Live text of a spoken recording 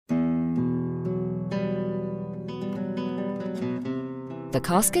The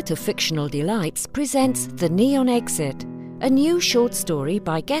Casket of Fictional Delights presents The Neon Exit, a new short story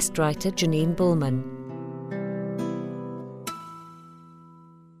by guest writer Janine Bullman.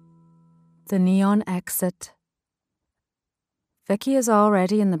 The Neon Exit. Vicky is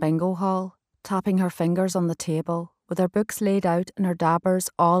already in the bingo hall, tapping her fingers on the table, with her books laid out and her dabbers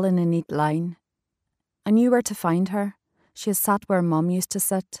all in a neat line. I knew where to find her. She has sat where Mum used to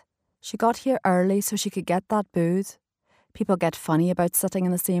sit. She got here early so she could get that booth. People get funny about sitting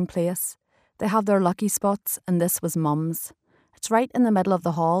in the same place. They have their lucky spots, and this was Mum's. It's right in the middle of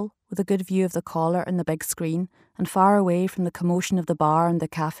the hall, with a good view of the caller and the big screen, and far away from the commotion of the bar and the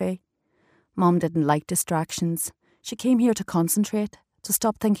cafe. Mum didn't like distractions. She came here to concentrate, to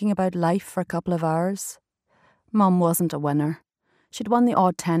stop thinking about life for a couple of hours. Mum wasn't a winner. She'd won the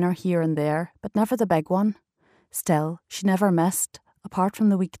odd tenner here and there, but never the big one. Still, she never missed, apart from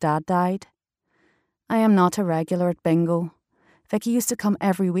the week Dad died. I am not a regular at bingo. Vicky used to come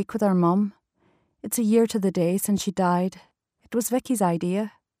every week with her mum. It's a year to the day since she died. It was Vicky's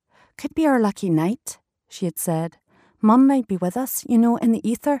idea. Could be our lucky night, she had said. Mum might be with us, in the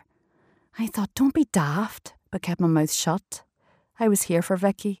ether. I thought, don't be daft, but kept my mouth shut. I was here for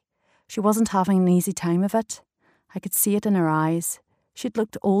Vicky. She wasn't having an easy time of it. I could see it in her eyes. She'd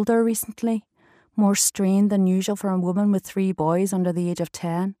looked older recently, more strained than usual for a woman with 3 boys under the age of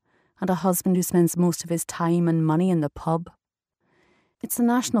 10 and a husband who spends most of his time and money in the pub. It's the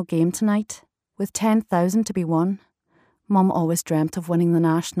national game tonight, with 10,000 to be won. Mum always dreamt of winning the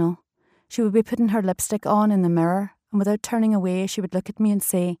national. She would be putting her lipstick on in the mirror, and without turning away she would look at me and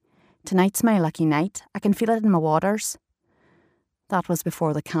say, "Tonight's my lucky night. I can feel it in my waters." That was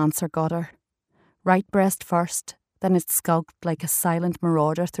before the cancer got her. Right breast first, then it skulked like a silent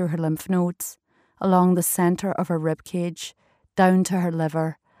marauder through her lymph nodes, along the centre of her ribcage, down to her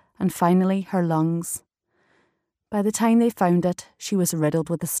liver, and finally her lungs. By the time they found it, she was riddled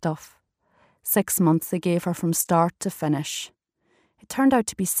with the stuff. 6 months they gave her from start to finish. It turned out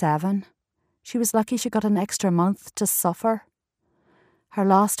to be 7. She was lucky she got an extra month to suffer. Her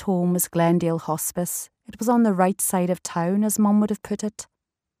last home was Glendale Hospice. It was on the right side of town, as Mum would have put it.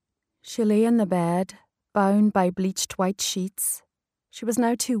 She lay in the bed, bound by bleached white sheets. She was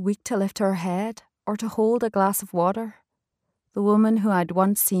now too weak to lift her head or to hold a glass of water. The woman who I'd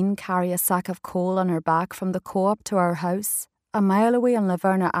once seen carry a sack of coal on her back from the co-op to our house, a mile away on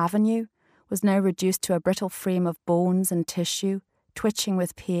Laverna Avenue, was now reduced to a brittle frame of bones and tissue, twitching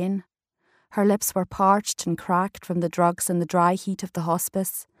with pain. Her lips were parched and cracked from the drugs and the dry heat of the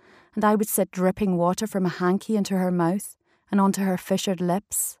hospice, and I would sit dripping water from a hanky into her mouth and onto her fissured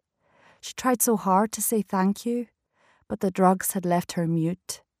lips. She tried so hard to say thank you, but the drugs had left her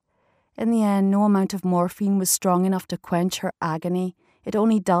mute. In the end, no amount of morphine was strong enough to quench her agony. It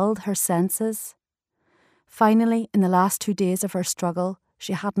only dulled her senses. Finally, in the last 2 days of her struggle,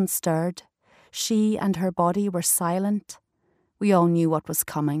 she hadn't stirred. She and her body were silent. We all knew what was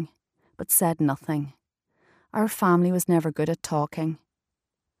coming, but said nothing. Our family was never good at talking.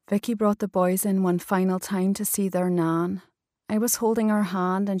 Vicky brought the boys in one final time to see their Nan. I was holding her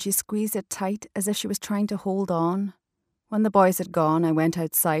hand and she squeezed it tight as if she was trying to hold on. When the boys had gone, I went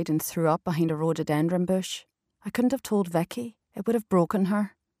outside and threw up behind a rhododendron bush. I couldn't have told Vicky. It would have broken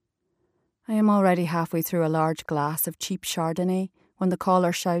her. I am already halfway through a large glass of cheap Chardonnay when the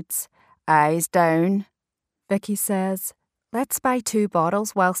caller shouts, "Eyes down." Vicky says, "Let's buy 2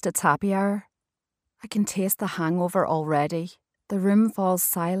 bottles whilst it's happy hour." I can taste the hangover already. The room falls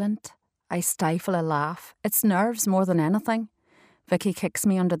silent. I stifle a laugh. It's nerves more than anything. Vicky kicks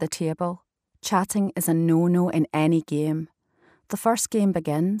me under the table. Chatting is a no-no in any game. The first game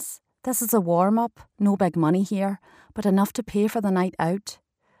begins. This is a warm-up, no big money here, but enough to pay for the night out.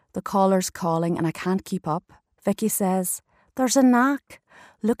 The caller's calling and I can't keep up. Vicky says, "There's a knack.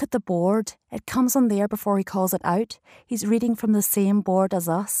 Look at the board. It comes on there before he calls it out. He's reading from the same board as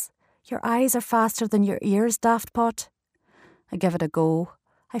us. Your eyes are faster than your ears, daft pot." I give it a go.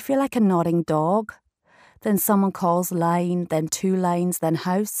 I feel like a nodding dog. Then someone calls line, then 2 lines, then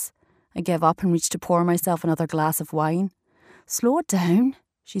house. I give up and reach to pour myself another glass of wine. "Slow it down,"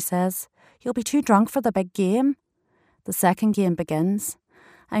 she says. "You'll be too drunk for the big game." The second game begins.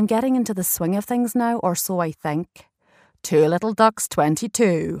 I'm getting into the swing of things now, or so I think. 2 little ducks,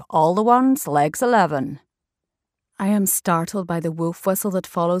 22. All the ones, legs 11. I am startled by the wolf whistle that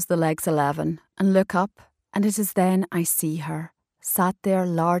follows the legs 11 and look up, and it is then I see her, sat there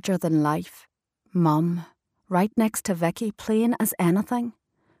larger than life. Mum, right next to Vicky, plain as anything.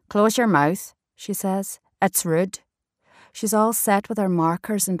 "Close your mouth," she says. "It's rude." She's all set with her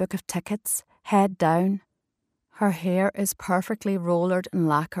markers and book of tickets, head down. Her hair is perfectly rollered and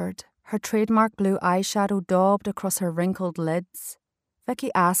lacquered, her trademark blue eyeshadow daubed across her wrinkled lids.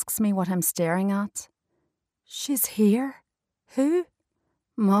 Vicky asks me what I'm staring at. She's here. Who?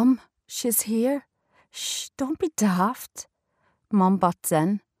 Mum, she's here. Shh, don't be daft. Mum butts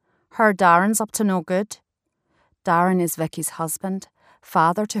in. Her Darren's up to no good. Darren is Vicky's husband,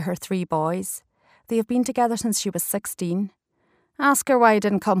 father to her 3 boys. They have been together since she was 16. Ask her why he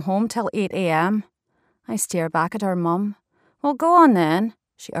didn't come home till 8 a.m. I stare back at her mum. Well, go on then,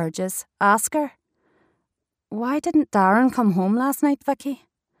 she urges. Ask her. Why didn't Darren come home last night, Vicky?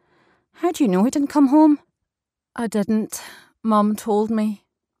 How do you know he didn't come home? I didn't. Mum told me.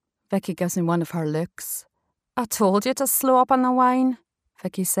 Vicky gives me one of her looks. I told you to slow up on the wine,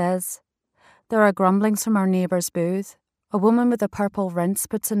 Vicky says. There are grumblings from our neighbour's booth. A woman with a purple rinse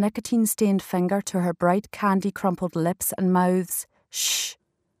puts a nicotine-stained finger to her bright candy-crumpled lips and mouths. Shh.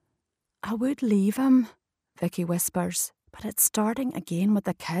 I would leave him, Vicky whispers, but it's starting again with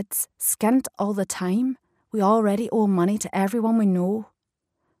the kids. Skint all the time. We already owe money to everyone we know.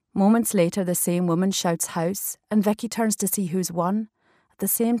 Moments later, the same woman shouts house, and Vicky turns to see who's won. At the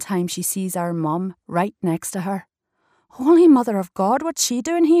same time, she sees our mum right next to her. Holy Mother of God, what's she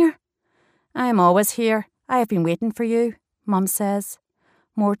doing here? I am always here. I have been waiting for you, Mum says.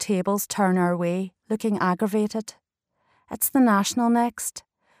 More tables turn our way, looking aggravated. It's the National next.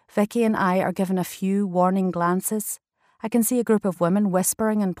 Vicky and I are given a few warning glances. I can see a group of women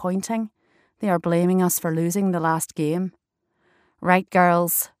whispering and pointing. They are blaming us for losing the last game. Right,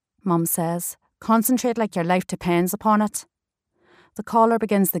 girls, Mum says. Concentrate like your life depends upon it. The caller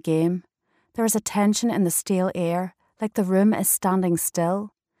begins the game. There is a tension in the stale air, like the room is standing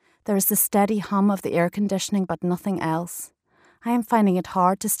still. There is the steady hum of the air conditioning, but nothing else. I am finding it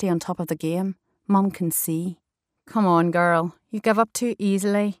hard to stay on top of the game. Mum can see. Come on, girl. You give up too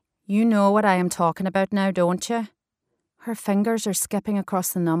easily. You know what I am talking about now, don't you? Her fingers are skipping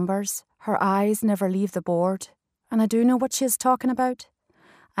across the numbers. Her eyes never leave the board. And I do know what she is talking about.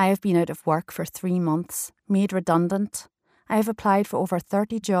 I have been out of work for 3 months, made redundant. I have applied for over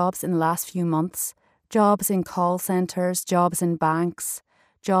 30 jobs in the last few months. Jobs in call centres, jobs in banks,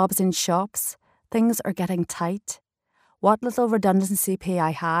 jobs in shops. Things are getting tight. What little redundancy pay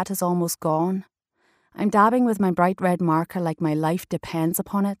I had has almost gone. I'm dabbing with my bright red marker like my life depends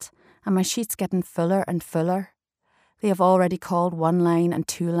upon it, and my sheet's getting fuller and fuller. They have already called 1 line and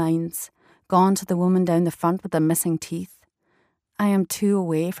 2 lines, gone to the woman down the front with the missing teeth. I am 2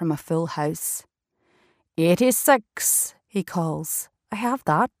 away from a full house. 86, he calls. I have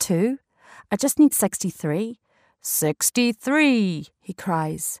that too. I just need 63. 63, he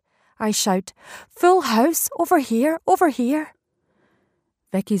cries. I shout, full house, over here, over here.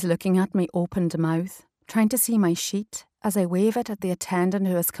 Vicky's looking at me open-mouthed, trying to see my sheet as I wave it at the attendant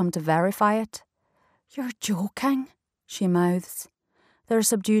who has come to verify it. You're joking, she mouths. There are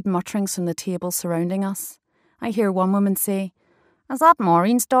subdued mutterings from the table surrounding us. I hear one woman say, Is that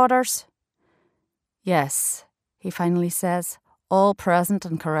Maureen's daughters? Yes, he finally says, all present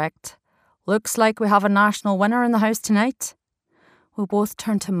and correct. Looks like we have a national winner in the house tonight. We both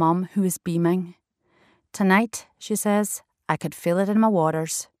turn to Mum, who is beaming. Tonight, she says, I could feel it in my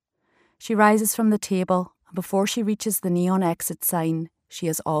waters. She rises from the table, and before she reaches the neon exit sign, she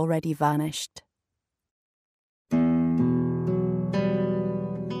has already vanished.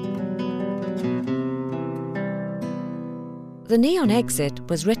 The Neon Exit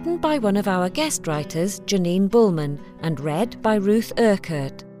was written by one of our guest writers, Janine Bullman, and read by Ruth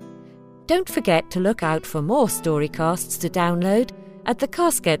Urquhart. Don't forget to look out for more storycasts to download at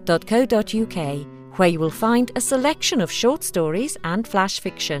thecasket.co.uk, where you will find a selection of short stories and flash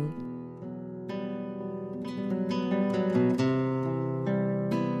fiction.